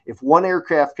if one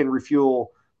aircraft can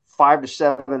refuel 5 to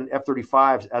 7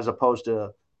 F-35s as opposed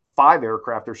to 5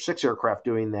 aircraft or 6 aircraft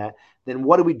doing that, then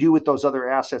what do we do with those other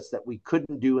assets that we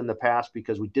couldn't do in the past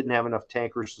because we didn't have enough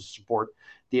tankers to support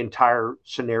the entire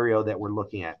scenario that we're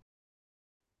looking at?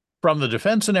 From the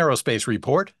Defense and Aerospace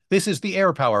Report, this is the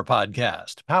AirPower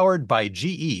Podcast, powered by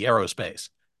GE Aerospace.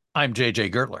 I'm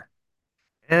JJ Gertler.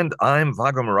 And I'm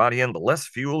Vago Muradian. The less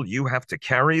fuel you have to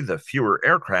carry, the fewer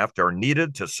aircraft are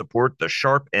needed to support the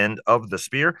sharp end of the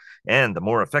spear, and the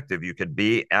more effective you can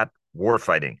be at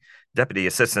warfighting. Deputy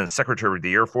Assistant Secretary of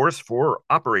the Air Force for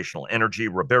Operational Energy,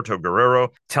 Roberto Guerrero,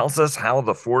 tells us how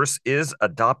the force is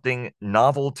adopting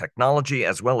novel technology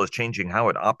as well as changing how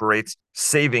it operates,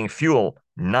 saving fuel,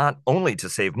 not only to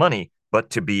save money, but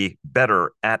to be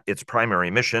better at its primary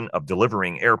mission of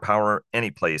delivering air power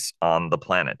anyplace on the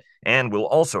planet. And we'll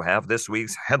also have this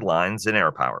week's headlines in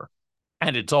air power.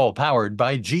 And it's all powered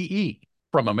by GE.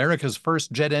 From America's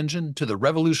first jet engine to the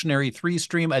revolutionary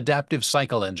 3-stream adaptive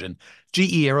cycle engine,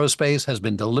 GE Aerospace has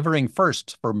been delivering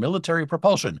firsts for military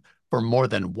propulsion for more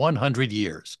than 100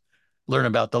 years. Learn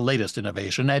about the latest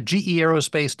innovation at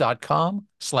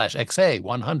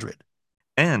geaerospace.com/XA100.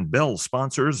 And Bell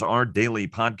sponsors our daily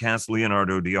podcast.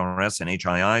 Leonardo DRS and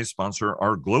HII sponsor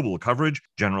our global coverage.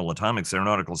 General Atomics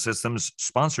Aeronautical Systems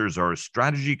sponsors our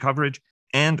strategy coverage.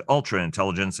 And Ultra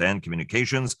Intelligence and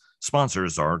Communications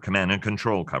sponsors our command and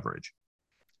control coverage.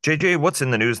 JJ, what's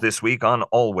in the news this week on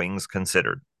All Wings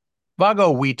Considered?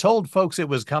 Vago, we told folks it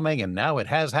was coming, and now it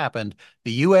has happened.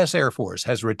 The U.S. Air Force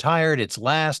has retired its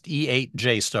last E-8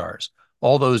 J-stars.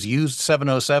 All those used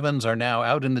 707s are now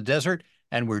out in the desert,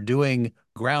 and we're doing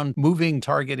ground moving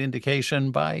target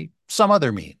indication by some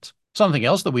other means. Something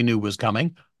else that we knew was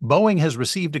coming: Boeing has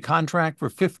received a contract for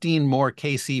 15 more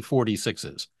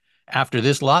KC-46s. After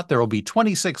this lot, there will be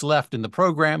 26 left in the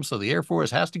program, so the Air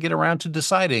Force has to get around to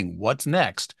deciding what's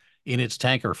next in its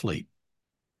tanker fleet.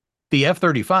 The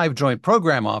F-35 Joint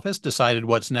Program Office decided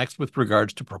what's next with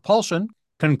regards to propulsion,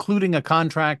 concluding a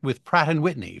contract with Pratt &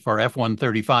 Whitney for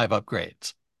F-135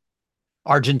 upgrades.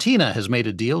 Argentina has made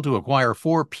a deal to acquire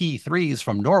 4 P-3s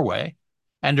from Norway,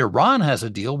 and Iran has a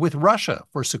deal with Russia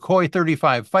for Sukhoi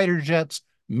 35 fighter jets,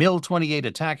 MiL-28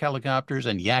 attack helicopters,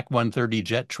 and Yak-130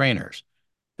 jet trainers.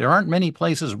 There aren't many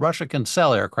places Russia can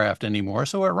sell aircraft anymore,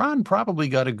 so Iran probably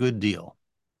got a good deal.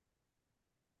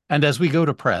 And as we go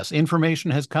to press, information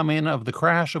has come in of the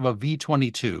crash of a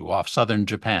V-22 off southern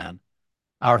Japan.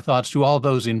 Our thoughts to all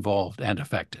those involved and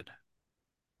affected.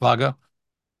 Vago?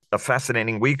 A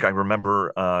fascinating week. I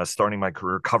remember starting my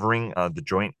career covering the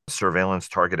Joint Surveillance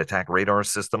Target Attack Radar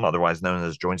System, otherwise known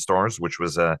as Joint STARS, which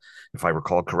was, if I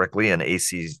recall correctly, an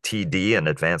ACTD, an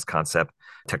Advanced Concept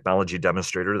Technology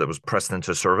Demonstrator that was pressed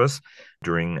into service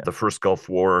during the first Gulf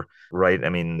War, right? I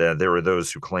mean, there were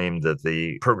those who claimed that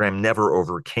the program never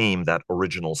overcame that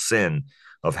original sin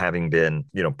of having been,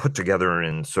 put together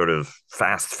in sort of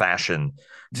fast fashion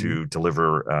to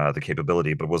deliver the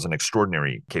capability, but it was an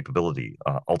extraordinary capability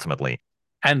ultimately.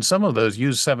 And some of those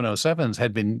used 707s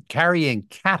had been carrying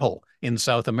cattle in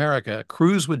South America.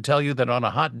 Crews would tell you that on a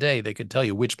hot day, they could tell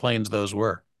you which planes those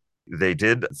were. They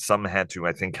did. Some had to,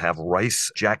 I think, have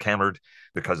rice jackhammered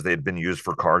because they had been used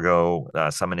for cargo,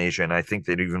 some in Asia. And I think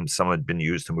some had been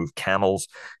used to move camels.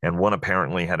 And one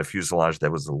apparently had a fuselage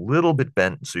that was a little bit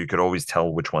bent, so you could always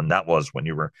tell which one that was when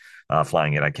you were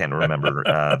flying it. I can't remember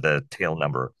the tail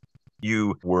number.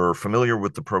 You were familiar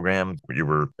with the program. You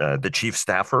were the chief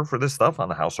staffer for this stuff on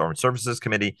the House Armed Services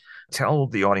Committee. Tell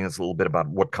the audience a little bit about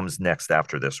what comes next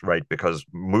after this, right? Because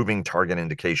moving target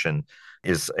indication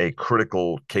is a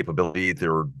critical capability.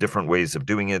 There are different ways of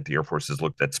doing it. The Air Force has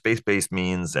looked at space-based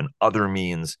means and other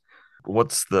means.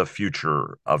 What's the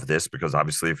future of this? Because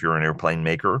obviously, if you're an airplane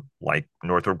maker like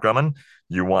Northrop Grumman,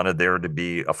 you wanted there to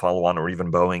be a follow-on, or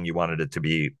even Boeing, you wanted it to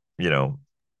be,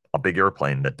 a big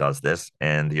airplane that does this,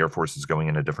 and the Air Force is going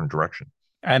in a different direction.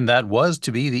 And that was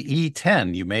to be the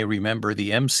E-10. You may remember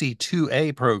the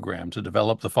MC-2A program to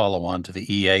develop the follow-on to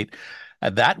the E-8.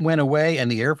 That went away,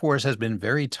 and the Air Force has been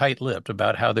very tight-lipped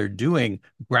about how they're doing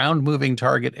ground moving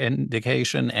target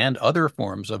indication and other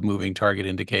forms of moving target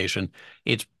indication.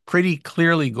 It's pretty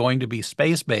clearly going to be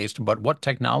space-based, but what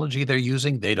technology they're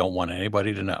using, they don't want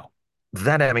anybody to know.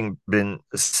 That having been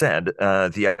said,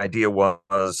 the idea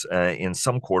was in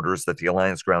some quarters that the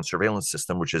Alliance Ground Surveillance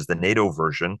System, which is the NATO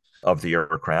version of the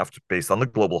aircraft based on the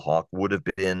Global Hawk, would have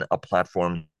been a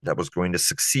platform that was going to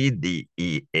succeed the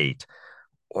E-8.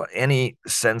 Any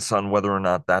sense on whether or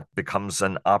not that becomes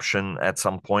an option at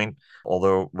some point?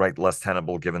 Although, right, less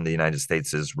tenable given the United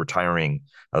States is retiring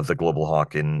the Global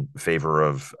Hawk in favor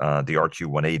of the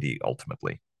RQ-180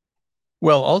 ultimately.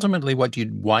 Well, ultimately, what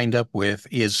you'd wind up with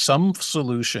is some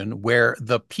solution where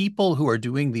the people who are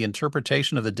doing the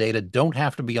interpretation of the data don't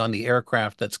have to be on the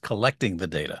aircraft that's collecting the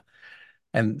data.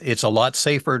 And it's a lot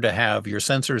safer to have your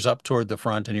sensors up toward the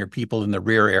front and your people in the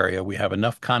rear area. We have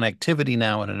enough connectivity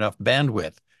now and enough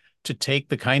bandwidth to take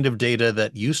the kind of data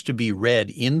that used to be read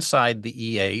inside the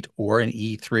E8 or an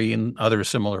E3 and other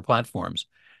similar platforms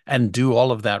and do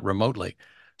all of that remotely.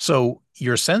 So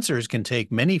your sensors can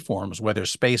take many forms, whether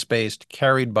space-based,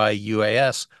 carried by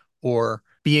UAS, or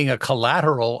being a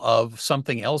collateral of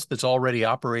something else that's already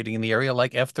operating in the area,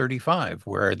 like F-35,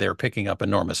 where they're picking up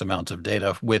enormous amounts of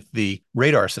data with the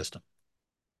radar system.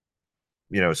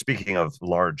 Speaking of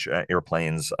large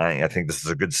airplanes, I think this is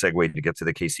a good segue to get to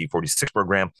the KC-46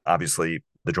 program. Obviously,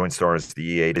 the Joint Stars,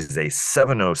 the E8 is a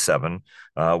 707,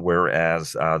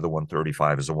 whereas the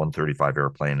 135 is a 135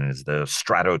 airplane and is the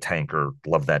Strato tanker.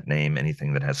 Love that name.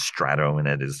 Anything that has Strato in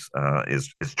it is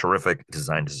terrific.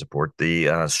 Designed to support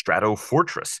the Strato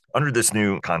Fortress. Under this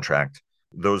new contract,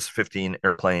 those 15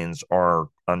 airplanes are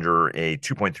under a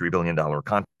 $2.3 billion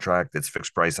contract. It's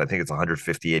fixed price. I think it's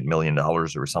 $158 million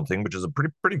or something, which is a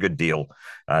pretty good deal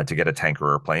to get a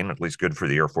tanker airplane, at least good for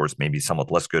the Air Force, maybe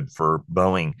somewhat less good for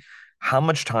Boeing. How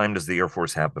much time does the Air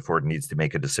Force have before it needs to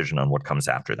make a decision on what comes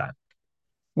after that?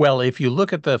 Well, if you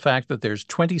look at the fact that there's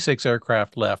 26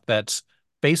 aircraft left, that's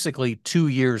basically 2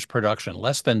 years production,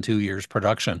 less than 2 years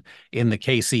production in the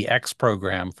KCX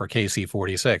program for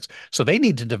KC-46. So they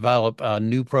need to develop a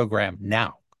new program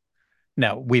now.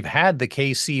 Now, we've had the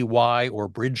KCY or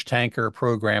bridge tanker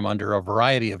program under a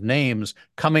variety of names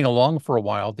coming along for a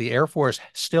while. The Air Force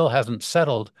still hasn't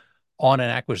settled on an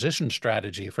acquisition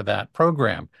strategy for that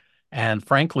program. And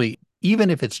frankly, even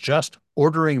if it's just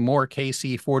ordering more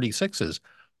KC-46s,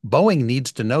 Boeing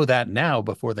needs to know that now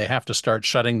before they have to start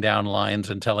shutting down lines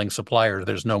and telling suppliers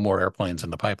there's no more airplanes in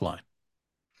the pipeline.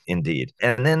 Indeed.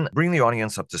 And then bring the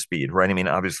audience up to speed, right? I mean,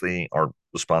 obviously, our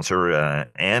sponsor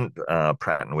and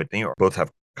Pratt and Whitney both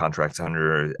have contracts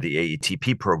under the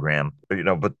AETP program,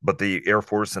 but the Air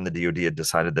Force and the DoD had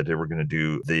decided that they were going to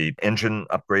do the engine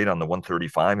upgrade on the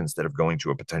 135 instead of going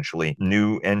to a potentially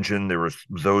new engine. There were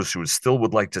those who still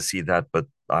would like to see that, but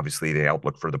obviously the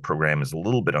outlook for the program is a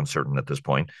little bit uncertain at this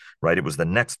point, right? It was the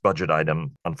next budget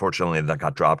item, unfortunately, that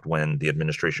got dropped when the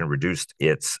administration reduced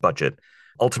its budget.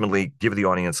 Ultimately, give the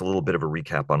audience a little bit of a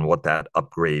recap on what that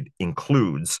upgrade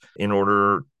includes in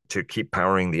order to keep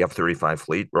powering the F-35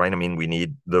 fleet, right? I mean, we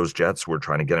need those jets. We're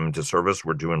trying to get them into service.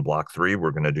 We're doing Block 3.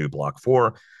 We're going to do Block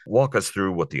 4. Walk us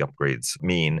through what the upgrades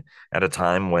mean at a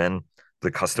time when the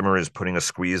customer is putting a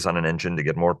squeeze on an engine to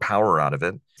get more power out of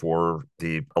it for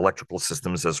the electrical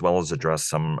systems, as well as address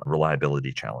some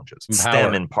reliability challenges.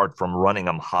 Stem in part from running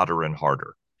them hotter and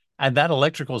harder. And that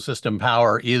electrical system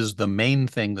power is the main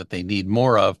thing that they need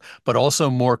more of, but also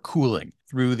more cooling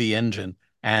through the engine.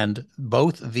 And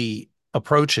both the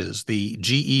approaches, the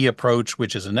GE approach,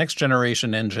 which is a next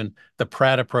generation engine, the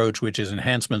Pratt approach, which is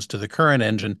enhancements to the current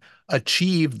engine,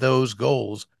 achieve those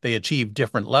goals. They achieve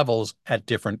different levels at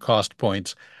different cost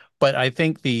points. But I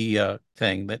think the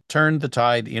thing that turned the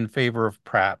tide in favor of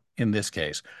Pratt in this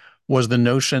case was the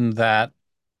notion that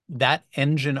that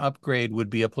engine upgrade would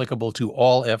be applicable to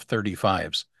all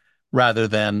F-35s rather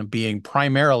than being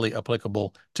primarily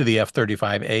applicable to the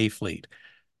F-35A fleet.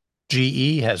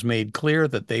 GE has made clear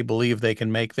that they believe they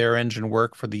can make their engine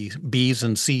work for the Bs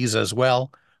and Cs as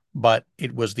well, but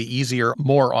it was the easier,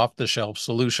 more off-the-shelf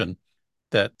solution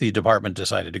that the department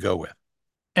decided to go with.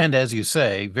 And as you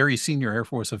say, very senior Air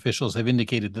Force officials have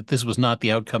indicated that this was not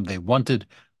the outcome they wanted.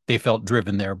 They felt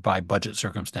driven there by budget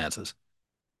circumstances.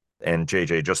 And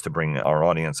JJ, just to bring our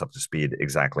audience up to speed,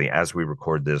 exactly as we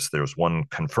record this, there's one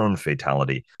confirmed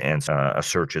fatality, and a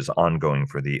search is ongoing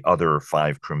for the other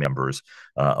 5 crew members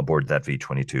aboard that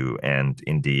V-22. And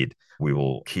indeed, we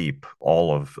will keep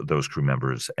all of those crew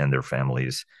members and their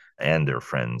families and their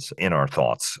friends in our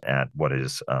thoughts at what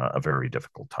is a very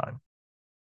difficult time.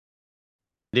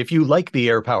 If you like the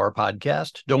AirPower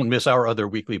podcast, don't miss our other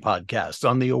weekly podcasts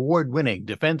on the award-winning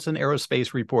Defense and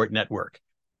Aerospace Report Network.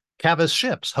 Cavas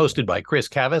Ships, hosted by Chris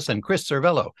Cavas and Chris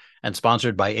Cervello, and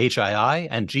sponsored by HII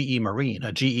and GE Marine,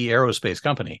 a GE Aerospace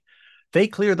company. They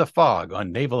clear the fog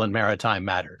on naval and maritime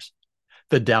matters.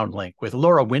 The Downlink with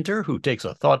Laura Winter, who takes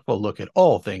a thoughtful look at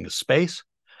all things space.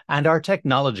 And our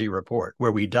Technology Report,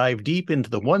 where we dive deep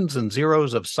into the ones and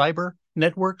zeros of cyber,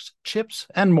 networks, chips,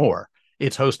 and more.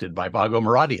 It's hosted by Vago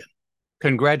Muradian.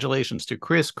 Congratulations to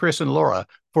Chris, and Laura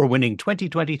for winning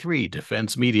 2023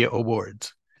 Defense Media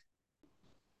Awards.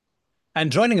 And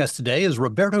joining us today is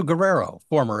Roberto Guerrero,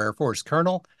 former Air Force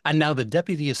colonel, and now the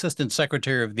Deputy Assistant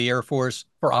Secretary of the Air Force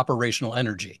for Operational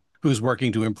Energy. who's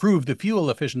working to improve the fuel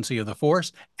efficiency of the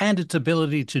force and its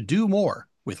ability to do more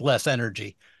with less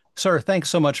energy. Sir, thanks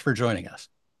so much for joining us.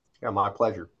 Yeah, my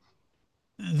pleasure.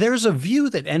 There's a view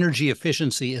that energy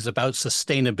efficiency is about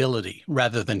sustainability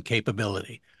rather than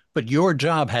capability, but your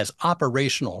job has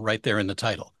operational right there in the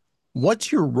title.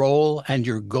 What's your role and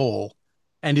your goal?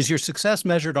 And is your success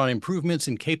measured on improvements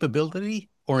in capability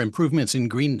or improvements in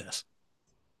greenness?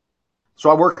 So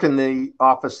I work in the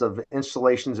Office of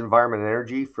Installations, Environment, and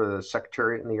Energy for the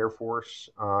Secretariat in the Air Force.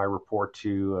 I report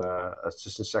to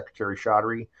Assistant Secretary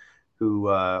Chaudhry, who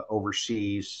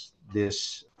oversees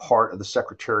this part of the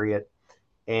Secretariat.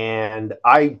 And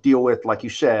I deal with, like you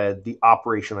said, the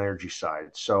operational energy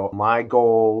side. So my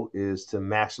goal is to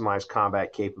maximize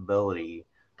combat capability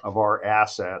of our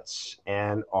assets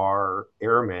and our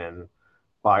airmen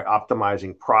by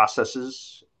optimizing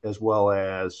processes as well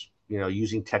as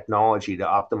using technology to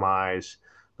optimize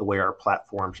the way our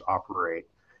platforms operate.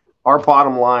 Our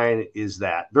bottom line is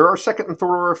that there are second and third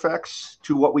order effects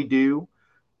to what we do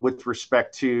with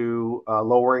respect to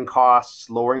lowering costs,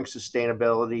 lowering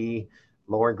sustainability,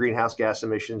 lowering greenhouse gas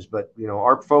emissions. But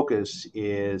our focus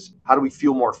is how do we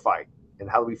fuel more fight, and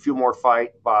how do we fuel more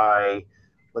fight by,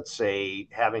 let's say,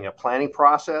 having a planning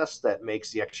process that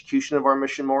makes the execution of our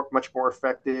mission much more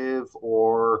effective,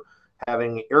 or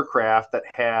having aircraft that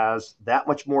has that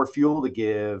much more fuel to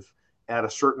give at a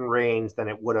certain range than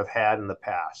it would have had in the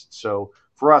past. So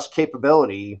for us,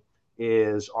 capability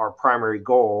is our primary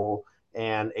goal,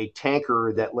 and a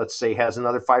tanker that, let's say, has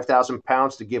another 5,000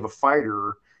 pounds to give a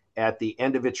fighter at the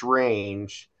end of its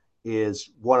range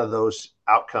is one of those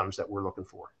outcomes that we're looking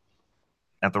for.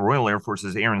 At the Royal Air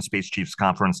Force's Air and Space Chiefs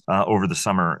Conference over the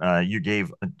summer, you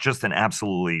gave just an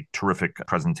absolutely terrific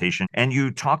presentation. And you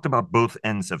talked about both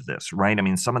ends of this, right? I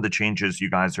mean, some of the changes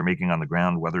you guys are making on the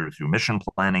ground, whether through mission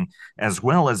planning, as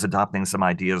well as adopting some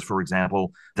ideas, for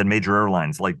example, that major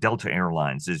airlines like Delta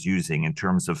Airlines is using in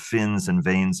terms of fins and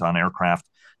vanes on aircraft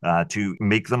to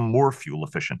make them more fuel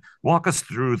efficient. Walk us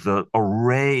through the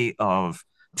array of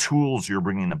tools you're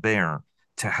bringing to bear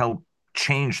to help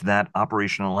change that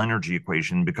operational energy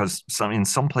equation, because in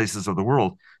some places of the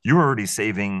world, you're already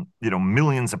saving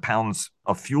millions of pounds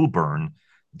of fuel burn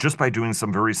just by doing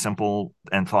some very simple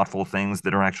and thoughtful things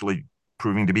that are actually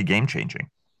proving to be game changing.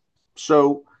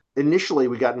 So initially,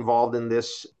 we got involved in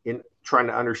this in trying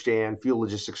to understand fuel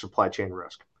logistics supply chain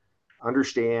risk,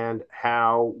 understand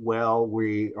how well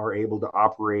we are able to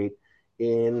operate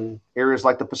in areas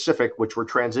like the Pacific, which we're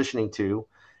transitioning to,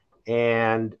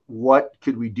 and what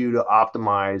could we do to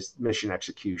optimize mission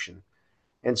execution.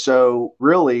 And so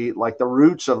really, like, the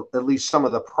roots of at least some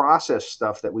of the process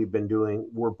stuff that we've been doing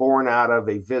were born out of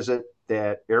a visit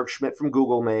that Eric Schmidt from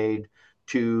Google made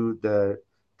to the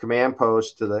command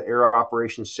post, to the Air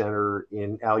Operations Center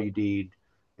in Al Udeid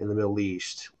in the Middle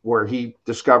East, where he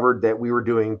discovered that we were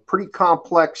doing pretty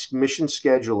complex mission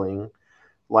scheduling,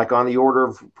 like on the order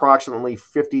of approximately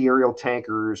 50 aerial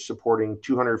tankers supporting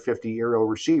 250 aerial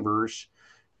receivers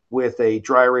with a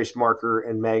dry erase marker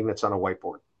and magnets on a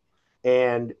whiteboard.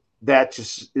 And that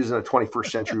just isn't a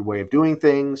 21st century way of doing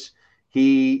things.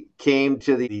 He came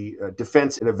to the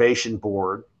Defense Innovation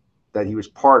Board that he was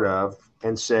part of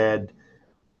and said,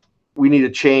 we need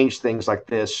to change things like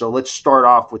this. So let's start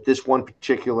off with this one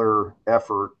particular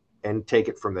effort and take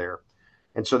it from there.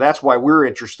 And so that's why we're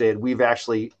interested. We've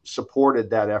actually supported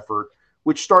that effort,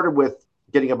 which started with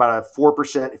getting about a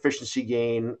 4% efficiency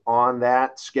gain on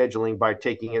that scheduling by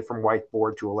taking it from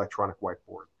whiteboard to electronic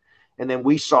whiteboard. And then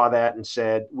we saw that and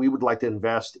said, we would like to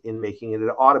invest in making it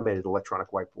an automated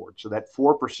electronic whiteboard. So that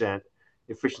 4%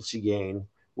 efficiency gain,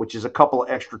 which is a couple of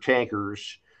extra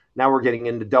tankers, now we're getting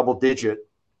into double digit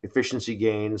efficiency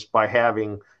gains by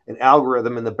having an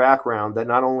algorithm in the background that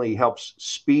not only helps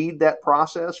speed that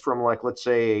process from, like, let's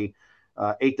say,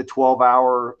 8 to 12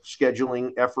 hour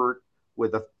scheduling effort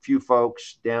with a few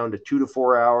folks down to 2 to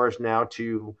 4 hours, now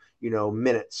to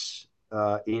minutes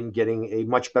in getting a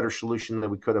much better solution than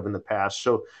we could have in the past.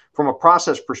 So from a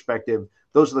process perspective,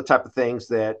 those are the type of things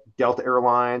that Delta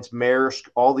Airlines, Maersk,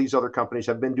 all these other companies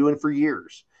have been doing for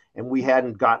years, and we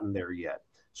hadn't gotten there yet.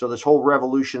 So this whole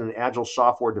revolution in agile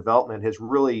software development has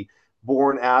really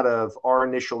born out of our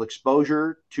initial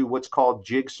exposure to what's called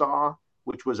Jigsaw,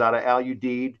 which was out of Al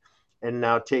Udeid, and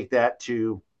now take that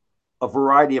to a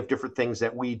variety of different things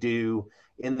that we do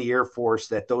in the Air Force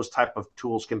that those type of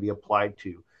tools can be applied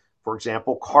to. For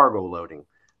example, cargo loading.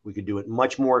 We could do it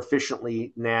much more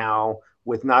efficiently now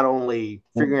with not only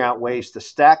figuring out ways to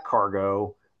stack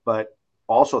cargo, but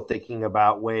also thinking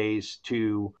about ways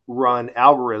to run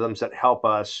algorithms that help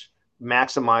us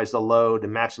maximize the load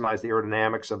and maximize the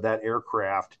aerodynamics of that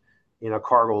aircraft in a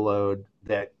cargo load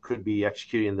that could be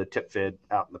executing the tip fid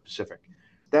out in the Pacific.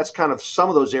 That's kind of some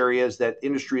of those areas that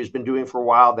industry has been doing for a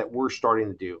while that we're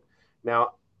starting to do.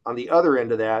 Now, on the other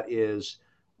end of that is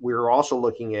we're also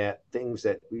looking at things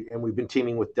that, we've been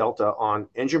teaming with Delta on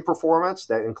engine performance.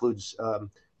 That includes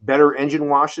better engine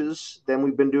washes than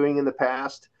we've been doing in the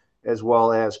past, as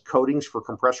well as coatings for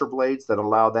compressor blades that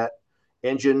allow that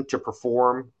engine to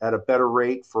perform at a better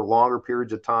rate for longer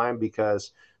periods of time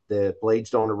because the blades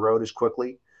don't erode as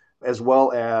quickly, as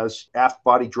well as aft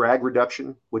body drag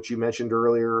reduction, which you mentioned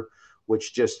earlier,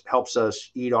 which just helps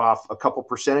us eat off a couple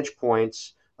percentage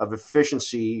points of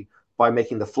efficiency by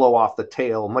making the flow off the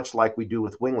tail, much like we do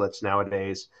with winglets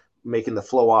nowadays, making the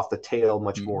flow off the tail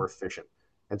much more efficient.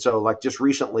 And so, like just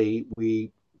recently,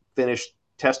 we finished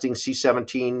testing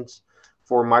C-17s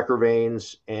for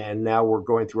microvanes, and now we're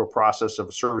going through a process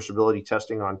of serviceability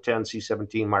testing on 10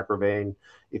 C-17 microvane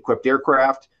equipped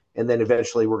aircraft, and then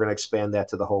eventually we're going to expand that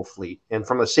to the whole fleet. And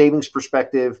from a savings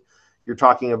perspective, you're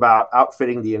talking about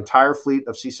outfitting the entire fleet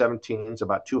of C-17s,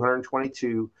 about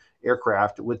 222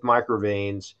 aircraft with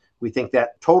microvanes. We think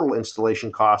that total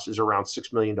installation cost is around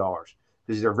 $6 million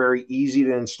because they're very easy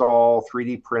to install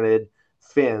 3D printed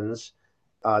fins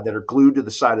that are glued to the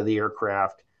side of the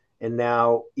aircraft. And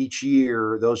now each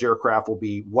year, those aircraft will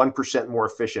be 1% more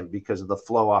efficient because of the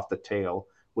flow off the tail,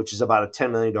 which is about a $10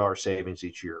 million savings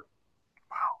each year.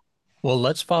 Well,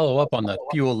 let's follow up on the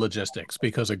fuel logistics,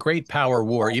 because a great power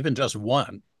war, even just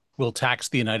one, will tax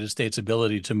the United States'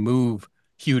 ability to move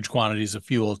huge quantities of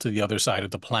fuel to the other side of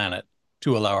the planet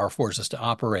to allow our forces to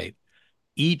operate.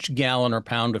 Each gallon or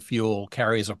pound of fuel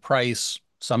carries a price,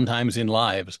 sometimes in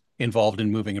lives, involved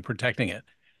in moving and protecting it.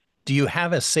 Do you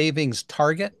have a savings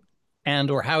target, and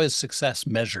or how is success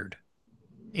measured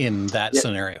in that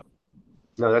scenario?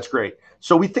 No, that's great.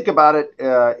 So we think about it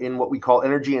in what we call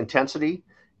energy intensity.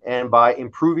 And by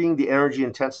improving the energy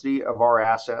intensity of our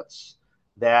assets,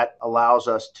 that allows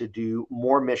us to do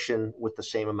more mission with the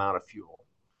same amount of fuel.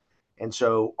 And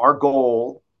so our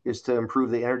goal is to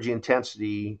improve the energy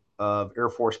intensity of Air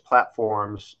Force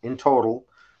platforms in total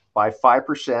by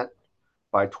 5%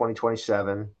 by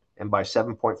 2027 and by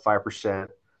 7.5%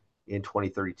 in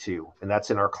 2032. And that's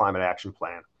in our climate action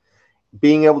plan.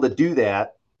 Being able to do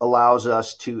that allows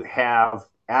us to have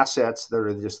assets that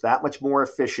are just that much more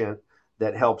efficient,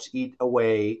 that helps eat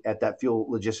away at that fuel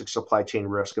logistics supply chain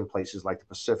risk in places like the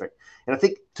Pacific. And I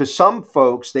think to some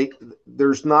folks,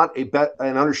 there's not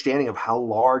an understanding of how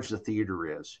large the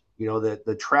theater is. You know,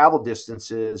 the travel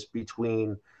distances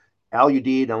between Al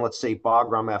Udeid and, let's say,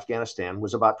 Bagram, Afghanistan,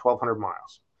 was about 1,200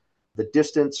 miles. The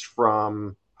distance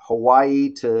from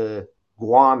Hawaii to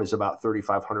Guam is about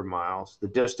 3,500 miles. The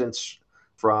distance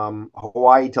from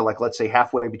Hawaii to, like, let's say,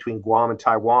 halfway between Guam and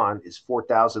Taiwan is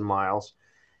 4,000 miles.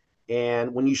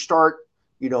 And when you start,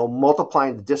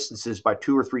 multiplying the distances by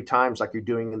 2 or 3 times, like you're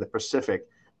doing in the Pacific,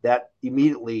 that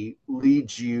immediately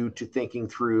leads you to thinking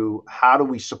through, how do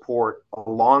we support a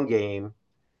long game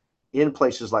in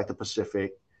places like the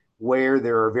Pacific, where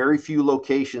there are very few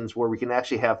locations where we can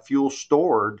actually have fuel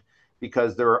stored,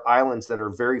 because there are islands that are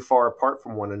very far apart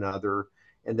from one another.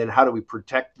 And then how do we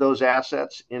protect those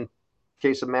assets in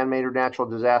case of man-made or natural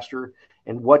disaster?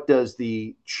 And what does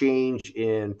the change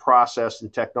in process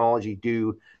and technology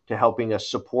do to helping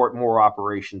us support more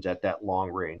operations at that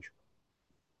long range?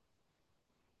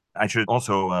 I should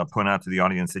also point out to the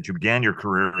audience that you began your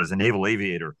career as a naval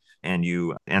aviator, and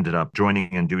you ended up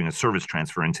joining and doing a service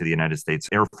transfer into the United States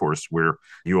Air Force, where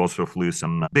you also flew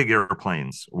some big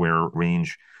airplanes where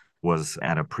range was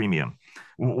at a premium.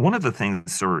 One of the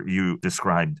things, sir, you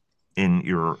described in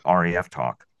your RAF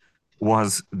talk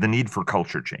was the need for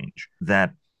culture change,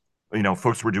 that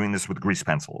folks were doing this with grease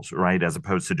pencils, right, as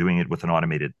opposed to doing it with an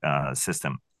automated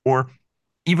system. Or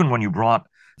even when you brought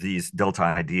these Delta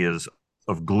ideas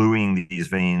of gluing these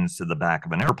vanes to the back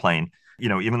of an airplane,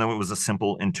 even though it was a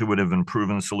simple, intuitive, and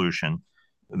proven solution,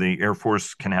 the Air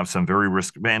Force can have some very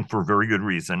risk, and for very good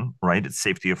reason, right? It's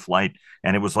safety of flight.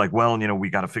 And it was like, well, we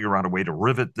got to figure out a way to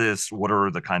rivet this. What are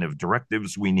the kind of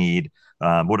directives we need?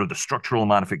 What are the structural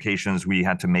modifications we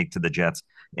had to make to the jets?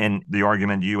 And the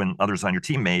argument you and others on your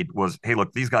team made was, hey,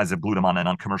 look, these guys have glued them on an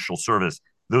uncommercial service.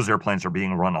 Those airplanes are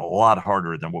being run a lot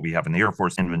harder than what we have in the Air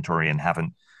Force inventory and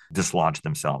haven't dislodged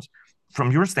themselves.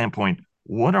 From your standpoint,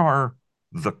 what are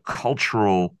the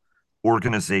cultural,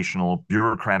 organizational,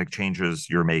 bureaucratic changes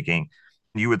you're making?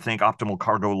 You would think optimal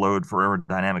cargo load for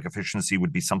aerodynamic efficiency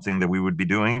would be something that we would be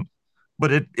doing,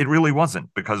 but it really wasn't,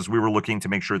 because we were looking to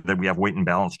make sure that we have weight and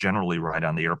balance generally right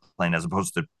on the airplane, as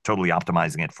opposed to totally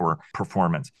optimizing it for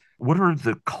performance. What are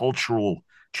the cultural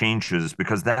changes?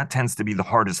 Because that tends to be the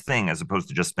hardest thing, as opposed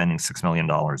to just spending $6 million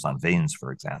on vanes,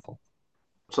 for example.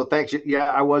 So thanks.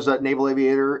 Yeah, I was a naval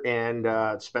aviator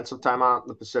and spent some time out in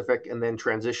the Pacific, and then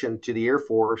transitioned to the Air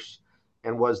Force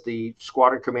and was the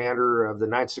squadron commander of the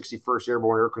 961st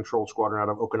Airborne Air Control Squadron out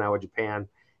of Okinawa, Japan,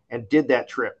 and did that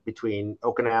trip between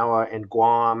Okinawa and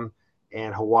Guam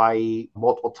and Hawaii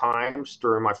multiple times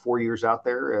during my 4 years out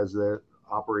there as the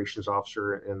operations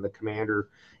officer and the commander.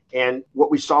 And what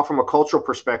we saw from a cultural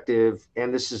perspective,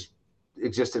 and this has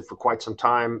existed for quite some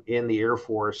time in the Air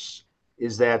Force,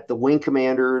 is that the wing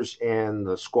commanders and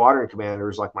the squadron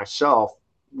commanders, like myself,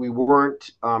 we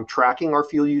weren't tracking our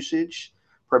fuel usage,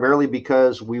 primarily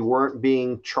because we weren't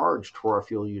being charged for our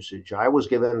fuel usage. I was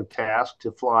given a task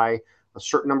to fly a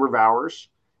certain number of hours,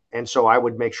 and so I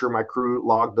would make sure my crew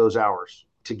logged those hours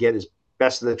to get as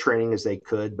best of the training as they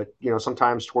could. But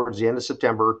sometimes towards the end of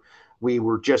September, we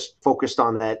were just focused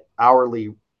on that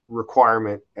hourly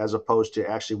requirement as opposed to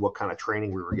actually what kind of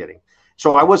training we were getting.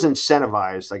 So I was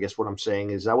incentivized. I guess what I'm saying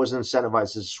is I was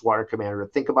incentivized as a squadron commander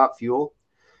to think about fuel.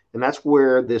 And that's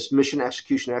where this mission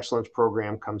execution excellence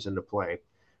program comes into play.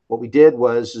 What we did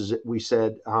was we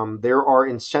said there are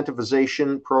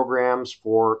incentivization programs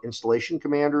for installation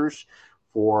commanders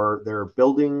for their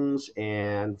buildings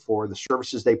and for the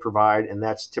services they provide. And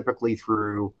that's typically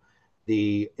through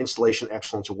the Installation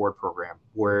Excellence Award Program,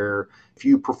 where if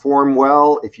you perform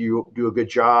well, if you do a good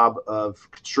job of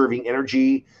conserving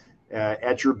energy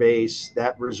at your base,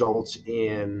 that results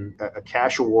in a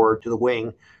cash award to the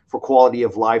wing for quality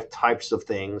of life types of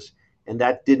things. And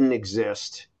that didn't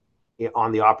exist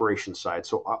on the operations side.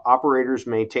 So operators,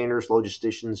 maintainers,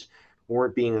 logisticians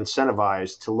weren't being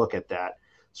incentivized to look at that.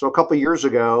 So a couple of years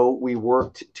ago, we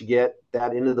worked to get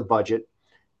that into the budget.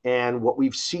 And what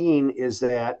we've seen is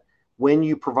that when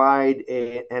you provide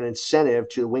an incentive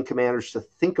to the wing commanders to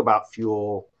think about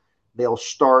fuel, they'll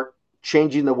start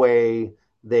changing the way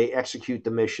they execute the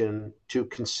mission to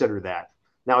consider that.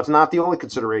 Now, it's not the only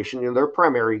consideration. Their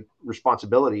primary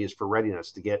responsibility is for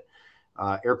readiness to get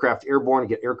aircraft airborne, to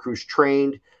get air crews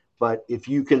trained. But if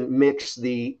you can mix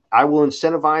I will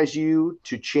incentivize you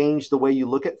to change the way you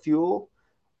look at fuel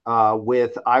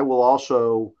with I will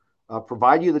also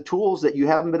provide you the tools that you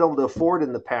haven't been able to afford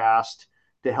in the past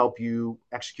to help you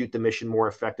execute the mission more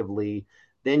effectively,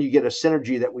 then you get a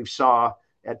synergy that we saw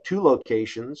at 2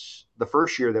 locations the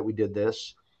first year that we did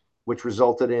this, which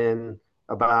resulted in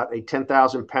about a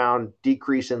 10,000-pound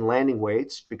decrease in landing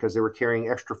weights because they were carrying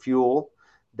extra fuel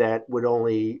that would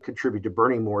only contribute to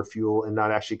burning more fuel and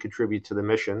not actually contribute to the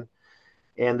mission.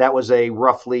 And that was a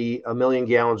roughly 1 million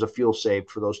gallons of fuel saved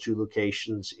for those 2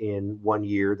 locations in 1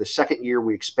 year. The second year,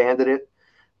 we expanded it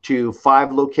to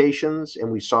 5 locations,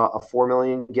 and we saw a 4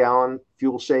 million gallon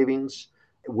fuel savings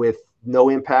with no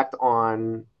impact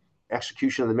on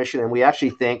execution of the mission. And we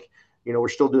actually think, we're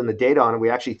still doing the data on it.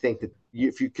 We actually think that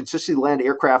if you consistently land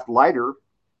aircraft lighter,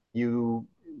 you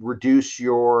reduce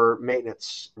your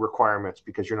maintenance requirements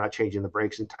because you're not changing the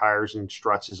brakes and tires and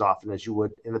struts as often as you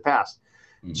would in the past.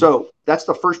 Mm-hmm. So that's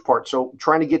the first part. So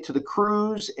trying to get to the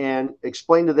crews and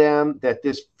explain to them that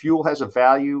this fuel has a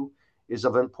value is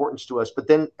of importance to us. But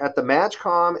then at the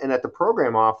MAGCOM and at the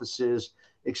program offices,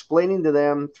 explaining to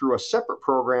them through a separate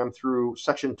program through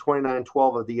Section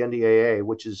 2912 of the NDAA,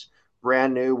 which is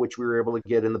brand new, which we were able to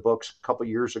get in the books a couple of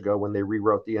years ago when they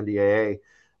rewrote the NDAA.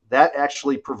 That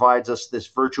actually provides us this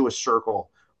virtuous circle,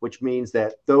 which means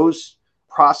that those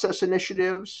process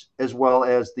initiatives, as well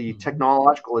as the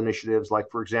technological initiatives, like,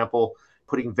 for example,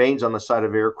 putting vanes on the side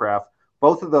of aircraft,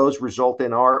 both of those result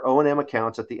in our O&M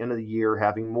accounts at the end of the year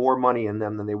having more money in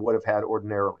them than they would have had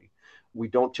ordinarily. We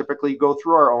don't typically go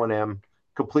through our O&M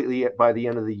completely by the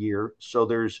end of the year. So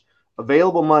there's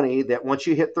available money that once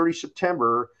you hit 30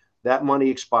 September, that money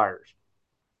expires.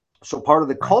 So part of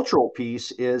the cultural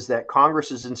piece is that Congress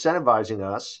is incentivizing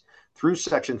us through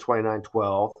Section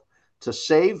 2912 to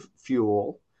save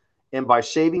fuel. And by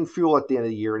saving fuel at the end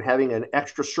of the year and having an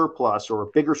extra surplus or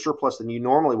a bigger surplus than you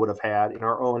normally would have had in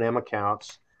our O&M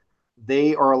accounts,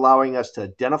 they are allowing us to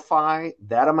identify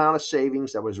that amount of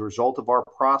savings that was a result of our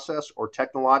process or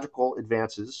technological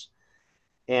advances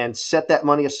and set that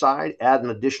money aside, add an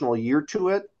additional year to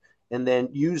it, and then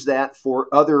use that for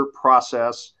other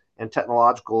process and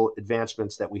technological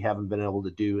advancements that we haven't been able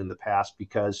to do in the past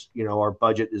because, our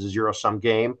budget is a zero-sum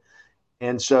game.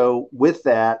 And so with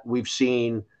that, we've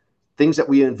seen things that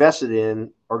we invested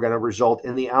in are going to result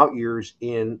in the out years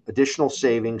in additional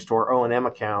savings to our O&M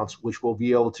accounts, which will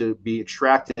be able to be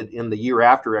extracted in the year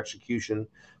after execution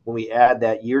when we add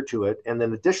that year to it. And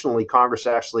then additionally, Congress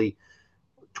actually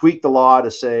tweaked the law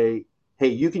to say, hey,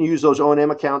 you can use those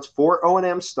O&M accounts for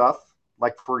O&M stuff,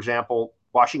 like, for example,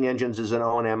 washing engines is an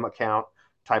O&M account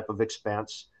type of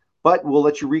expense, but we'll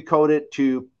let you recode it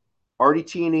to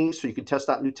RDT&E, so you can test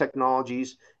out new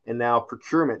technologies, and now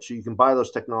procurement, so you can buy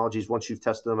those technologies once you've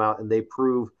tested them out and they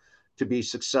prove to be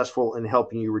successful in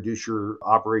helping you reduce your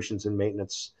operations and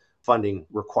maintenance funding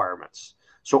requirements.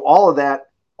 So all of that,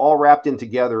 all wrapped in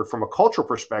together from a cultural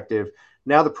perspective.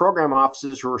 Now the program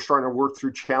offices who are starting to work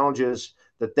through challenges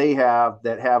that they have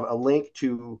that have a link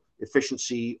to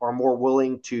efficiency are more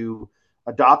willing to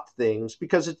adopt things,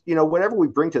 because whatever we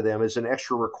bring to them is an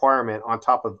extra requirement on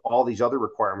top of all these other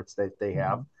requirements that they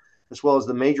have, as well as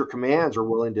the major commands are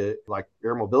willing to, like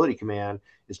Air Mobility Command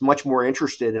is much more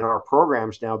interested in our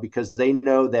programs now, because they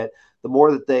know that the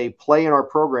more that they play in our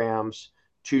programs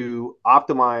to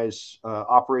optimize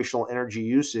operational energy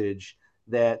usage,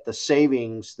 that the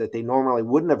savings that they normally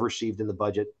wouldn't have received in the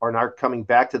budget are now coming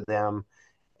back to them,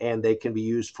 and they can be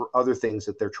used for other things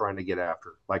that they're trying to get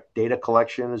after. Like data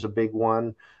collection is a big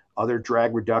one, other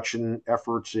drag reduction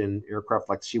efforts in aircraft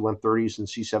like C-130s and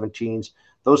C-17s.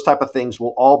 Those type of things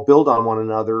will all build on one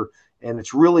another. And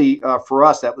it's really, for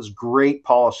us, that was great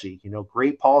policy,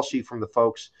 great policy from the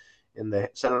folks in the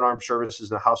Senate Armed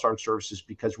Services and the House Armed Services,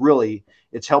 because really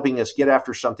it's helping us get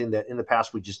after something that in the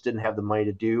past we just didn't have the money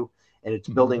to do. And it's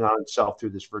building on itself through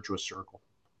this virtuous circle.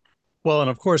 Well,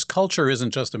 and of course, culture isn't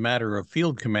just a matter of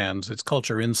field commands, it's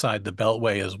culture inside the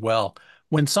Beltway as well.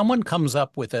 When someone comes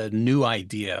up with a new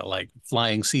idea, like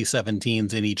flying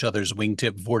C-17s in each other's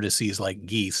wingtip vortices like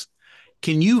geese,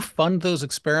 can you fund those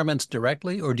experiments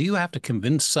directly, or do you have to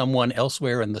convince someone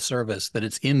elsewhere in the service that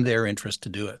it's in their interest to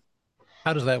do it?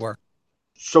 How does that work?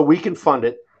 So we can fund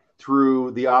it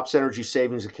through the Ops Energy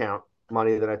Savings Account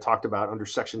money that I talked about under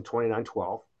Section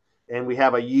 2912. And we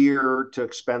have a year to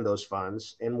expend those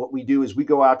funds. And what we do is we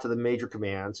go out to the major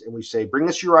commands and we say, bring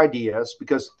us your ideas,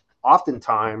 because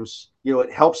oftentimes,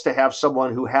 it helps to have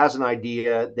someone who has an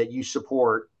idea that you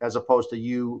support as opposed to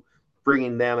you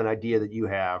bringing them an idea that you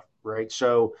have, right?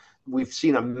 So we've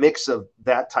seen a mix of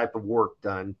that type of work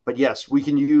done. But yes, we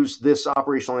can use this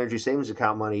Operational Energy Savings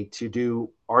Account money to do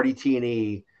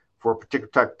RDT&E for a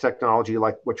particular technology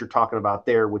like what you're talking about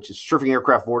there, which is surfing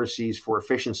aircraft vortices for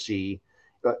efficiency.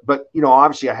 But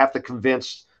obviously I have to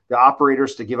convince the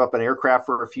operators to give up an aircraft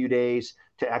for a few days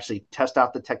to actually test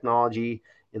out the technology.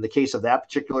 In the case of that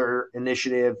particular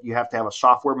initiative, you have to have a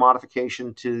software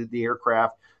modification to the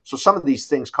aircraft. So some of these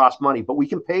things cost money, but we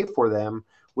can pay for them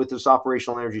with this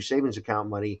Operational Energy Savings Account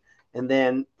money. And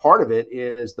then part of it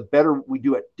is the better we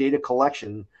do at data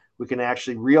collection, we can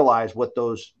actually realize what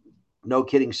those no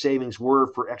kidding savings were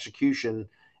for execution,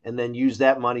 and then use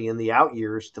that money in the out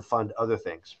years to fund other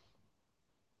things.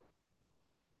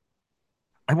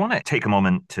 I want to take a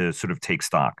moment to sort of take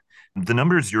stock. The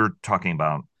numbers you're talking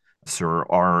about, sir,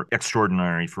 are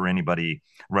extraordinary for anybody,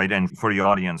 right? And for the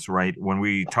audience, right? When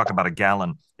we talk about a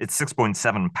gallon, it's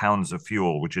 6.7 pounds of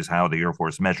fuel, which is how the Air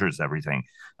Force measures everything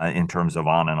in terms of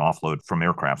on and offload from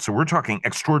aircraft. So we're talking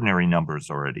extraordinary numbers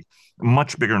already,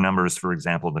 much bigger numbers, for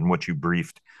example, than what you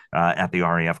briefed at the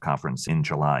RAF conference in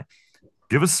July.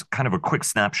 Give us kind of a quick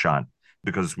snapshot,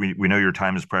 because we know your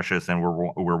time is precious and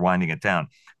we're winding it down.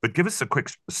 But give us a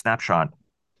quick snapshot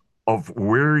of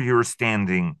where you're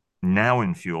standing now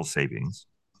in fuel savings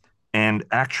and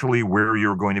actually where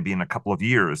you're going to be in a couple of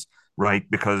years, right?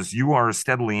 Because you are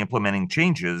steadily implementing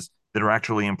changes that are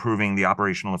actually improving the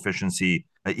operational efficiency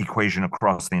equation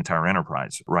across the entire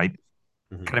enterprise, right?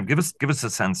 Kind of give us a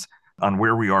sense on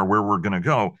where we are, where we're going to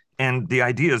go. And the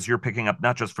ideas you're picking up,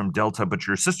 not just from Delta, but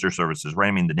your sister services, right?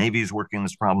 I mean, the Navy's working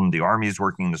this problem, the Army's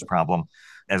working this problem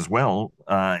as well.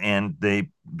 And they,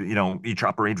 each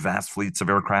operate vast fleets of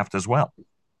aircraft as well.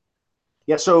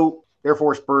 Yeah, so Air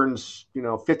Force burns,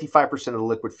 55% of the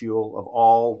liquid fuel of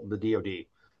all the DoD.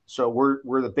 So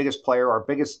we're the biggest player. Our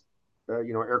biggest,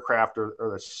 aircraft are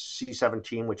the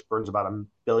C-17, which burns about $1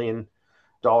 billion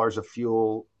of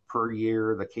fuel per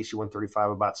year. The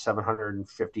KC-135 about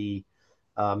 750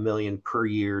 million per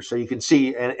year. So you can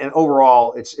see, and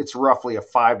overall, it's roughly a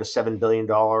 $5 to $7 billion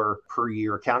per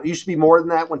year account. It used to be more than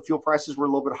that when fuel prices were a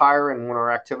little bit higher and when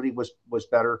our activity was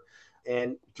better.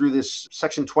 And through this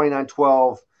Section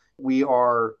 2912, we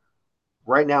are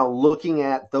right now looking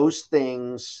at those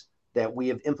things that we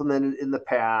have implemented in the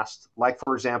past, like,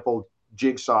 for example,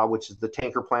 Jigsaw, which is the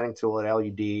tanker planning tool at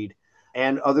LUD,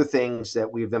 and other things that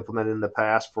we've implemented in the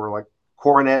past for like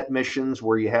coronet missions,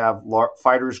 where you have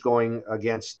fighters going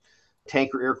against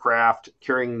tanker aircraft,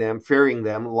 ferrying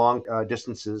them long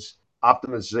distances.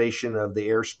 Optimization of the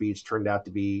airspeeds turned out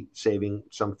to be saving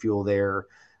some fuel there.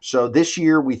 So this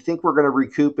year, we think we're going to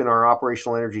recoup in our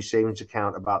Operational Energy Savings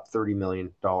Account about $30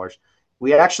 million.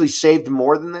 We actually saved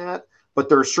more than that, but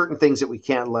there are certain things that we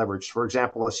can't leverage. For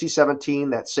example, a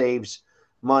C-17 that saves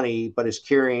money but is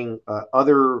carrying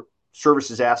other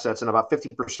services assets, and about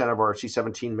 50% of our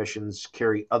C-17 missions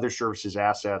carry other services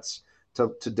assets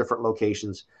to different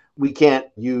locations. We can't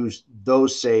use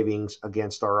those savings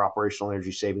against our operational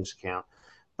energy savings account.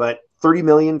 But 30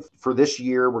 million for this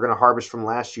year, we're going to harvest from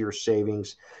last year's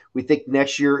savings. We think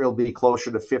next year it'll be closer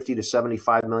to 50 to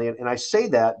 75 million. And I say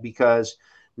that because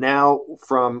now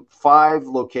from 5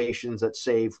 locations that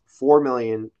save 4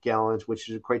 million gallons, which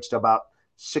equates to about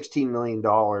 $16 million,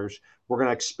 we're going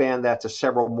to expand that to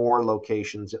several more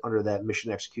locations under that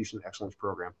Mission Execution Excellence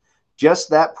Program. Just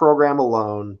that program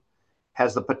alone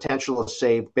has the potential to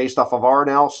save, based off of our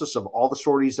analysis of all the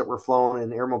sorties that were flown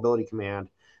in Air Mobility Command,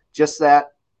 just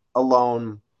that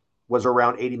alone was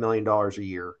around $80 million a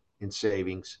year in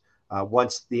savings.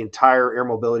 Once the entire Air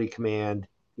Mobility Command,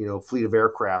 fleet of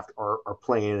aircraft are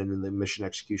playing in the Mission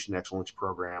Execution Excellence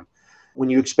Program. When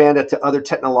you expand it to other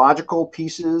technological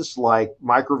pieces like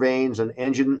microvanes and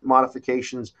engine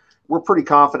modifications, we're pretty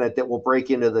confident that we'll break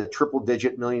into the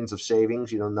triple-digit millions of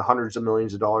savings, in the hundreds of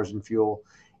millions of dollars in fuel.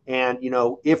 And,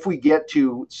 if we get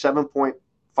to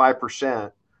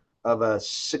 7.5% of a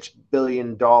 $6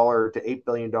 billion to $8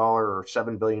 billion or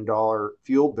 $7 billion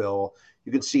fuel bill,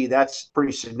 you can see that's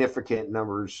pretty significant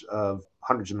numbers of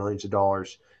hundreds of millions of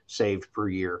dollars saved per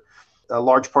year. A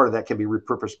large part of that can be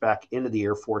repurposed back into the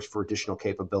Air Force for additional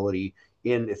capability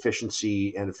in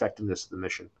efficiency and effectiveness of the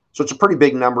mission. So it's a pretty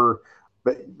big number,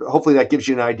 but hopefully that gives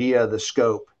you an idea of the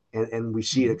scope, and we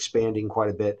see it expanding quite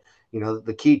a bit.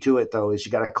 The key to it, though, is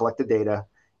you got to collect the data,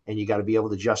 and you got to be able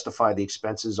to justify the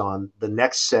expenses on the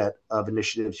next set of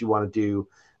initiatives you want to do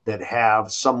that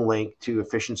have some link to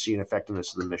efficiency and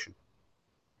effectiveness of the mission.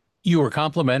 You were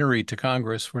complimentary to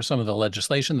Congress for some of the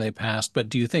legislation they passed, but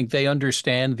do you think they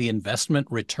understand the investment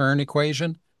return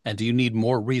equation? And do you need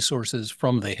more resources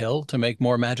from the Hill to make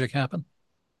more magic happen?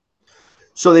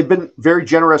 So they've been very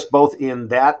generous both in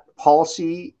that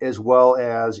policy as well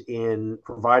as in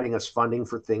providing us funding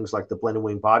for things like the blended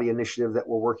wing body initiative that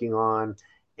we're working on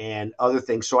and other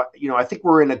things. So, I think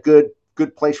we're in a good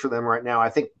place for them right now. I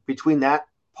think between that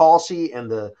policy and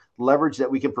the leverage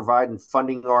that we can provide in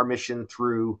funding our mission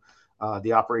through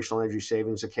the Operational Energy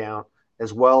Savings Account,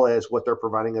 as well as what they're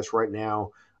providing us right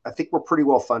now, I think we're pretty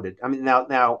well funded. I mean,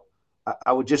 now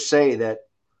I would just say that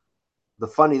the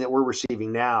funding that we're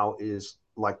receiving now is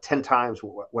like 10 times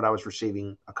what I was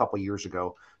receiving a couple of years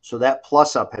ago. So that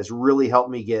plus up has really helped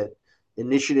me get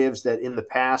initiatives that in the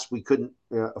past we couldn't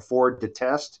afford to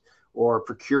test or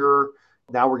procure.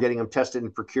 Now we're getting them tested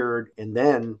and procured, and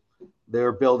then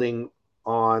they're building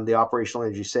on the Operational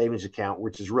Energy Savings Account,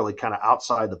 which is really kind of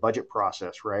outside the budget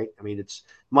process, right? I mean, it's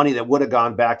money that would have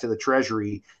gone back to the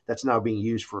Treasury that's now being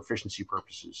used for efficiency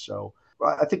purposes. So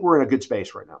I think we're in a good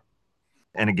space right now.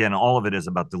 And again, all of it is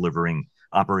about delivering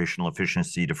operational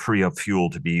efficiency to free up fuel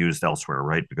to be used elsewhere,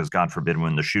 right? Because God forbid,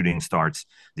 when the shooting starts,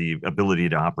 the ability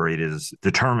to operate is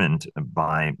determined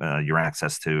by your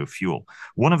access to fuel.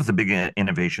 One of the big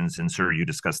innovations, and sir, you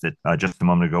discussed it just a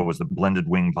moment ago, was the blended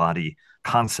wing body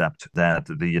concept that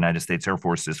the United States Air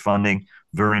Force is funding.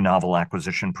 Very novel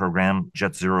acquisition program.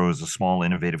 Jet Zero is a small,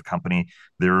 innovative company.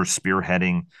 They're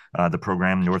spearheading the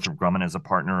program. Northrop Grumman is a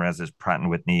partner, as is Pratt &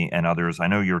 Whitney and others. I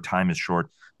know your time is short,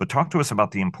 but talk to us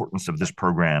about the importance of this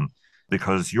program,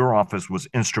 because your office was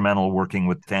instrumental working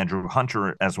with Andrew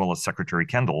Hunter as well as Secretary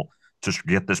Kendall to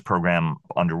get this program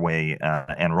underway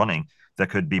and running that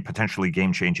could be potentially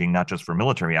game-changing, not just for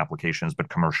military applications, but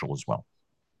commercial as well.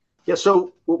 Yeah,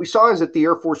 so what we saw is that the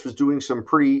Air Force was doing some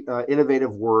pretty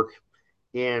innovative work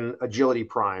in Agility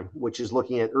Prime, which is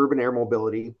looking at urban air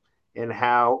mobility and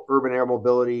how urban air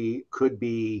mobility could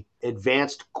be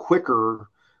advanced quicker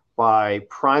by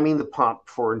priming the pump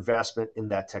for investment in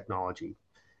that technology.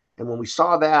 And when we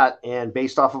saw that, and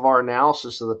based off of our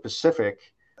analysis of the Pacific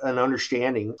and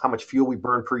understanding how much fuel we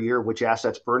burn per year, which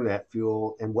assets burn that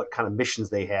fuel, and what kind of missions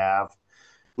they have,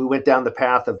 we went down the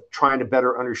path of trying to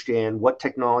better understand what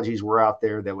technologies were out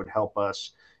there that would help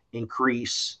us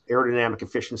increase aerodynamic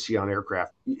efficiency on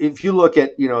aircraft. If you look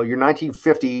at, your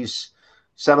 1950s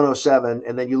 707,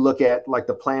 and then you look at like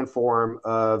the plan form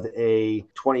of a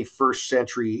 21st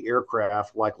century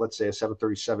aircraft, like let's say a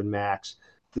 737 MAX,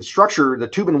 the structure, the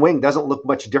tube and wing doesn't look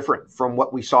much different from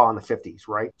what we saw in the 50s,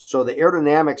 right? So the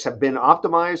aerodynamics have been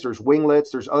optimized. There's winglets,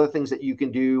 there's other things that you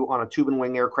can do on a tube and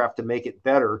wing aircraft to make it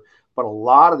better. But a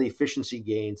lot of the efficiency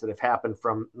gains that have happened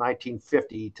from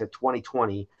 1950 to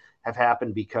 2020 have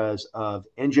happened because of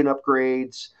engine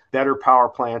upgrades, better power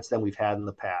plants than we've had in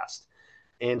the past.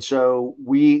 And so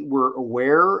we were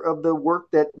aware of the work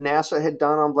that NASA had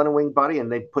done on blended wing body, and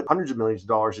they put hundreds of millions of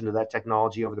dollars into that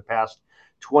technology over the past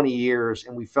 20 years.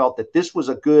 And we felt that this was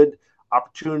a good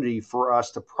opportunity for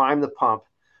us to prime the pump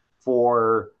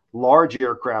for large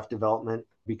aircraft development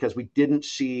because we didn't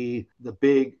see the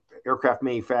big aircraft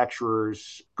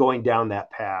manufacturers going down that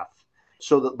path.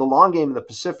 So the long game in the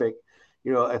Pacific,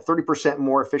 a 30%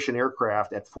 more efficient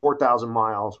aircraft at 4,000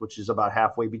 miles, which is about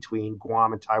halfway between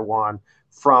Guam and Taiwan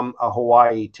from a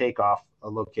Hawaii takeoff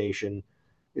location,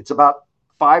 it's about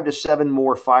 5 to 7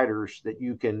 more fighters that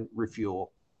you can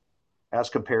refuel as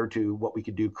compared to what we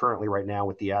could do currently right now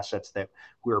with the assets that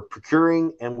we're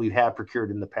procuring and we have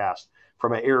procured in the past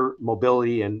from an air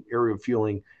mobility and air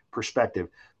refueling perspective.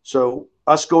 So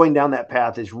us going down that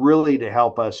path is really to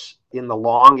help us in the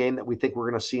long game that we think we're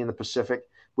going to see in the Pacific,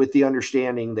 with the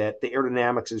understanding that the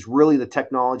aerodynamics is really the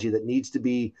technology that needs to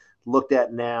be looked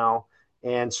at now.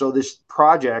 And so this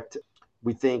project,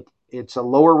 we think it's a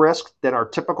lower risk than our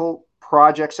typical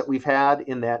projects that we've had,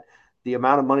 in that the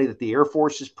amount of money that the Air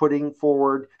Force is putting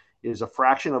forward is a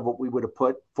fraction of what we would have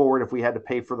put forward if we had to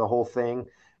pay for the whole thing.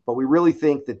 But we really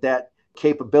think that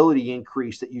capability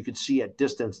increase that you could see at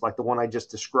distance, like the one I just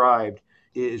described,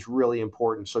 is really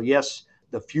important. So yes,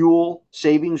 the fuel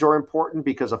savings are important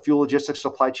because of fuel logistics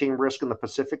supply chain risk in the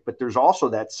Pacific, but there's also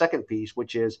that second piece,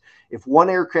 which is if one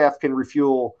aircraft can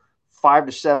refuel 5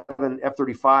 to 7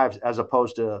 F-35s as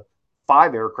opposed to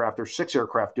 5 aircraft or 6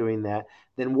 aircraft doing that,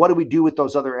 then what do we do with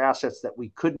those other assets that we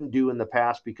couldn't do in the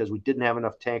past because we didn't have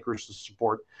enough tankers to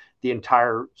support the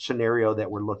entire scenario that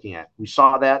we're looking at? We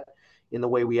saw that in the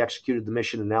way we executed the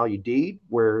mission in LUD,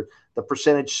 where the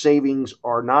percentage savings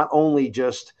are not only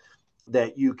just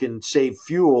that you can save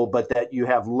fuel, but that you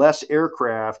have less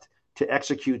aircraft to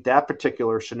execute that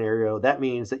particular scenario. That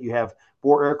means that you have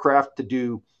more aircraft to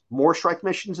do more strike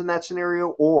missions in that scenario,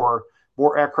 or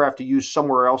more aircraft to use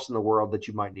somewhere else in the world that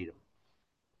you might need them.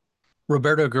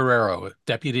 Roberto Guerrero,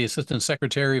 Deputy Assistant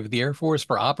Secretary of the Air Force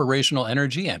for Operational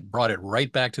Energy, and brought it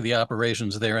right back to the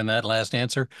operations there in that last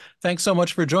answer. Thanks so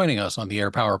much for joining us on the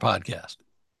Air Power Podcast.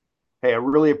 Hey, I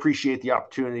really appreciate the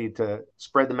opportunity to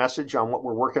spread the message on what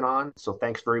we're working on. So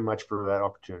thanks very much for that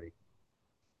opportunity.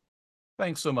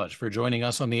 Thanks so much for joining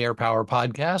us on the Air Power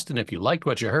Podcast. And if you liked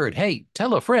what you heard, hey,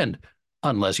 tell a friend,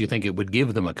 unless you think it would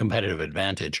give them a competitive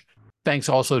advantage. Thanks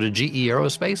also to GE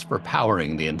Aerospace for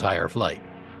powering the entire flight.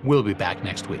 We'll be back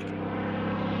next week.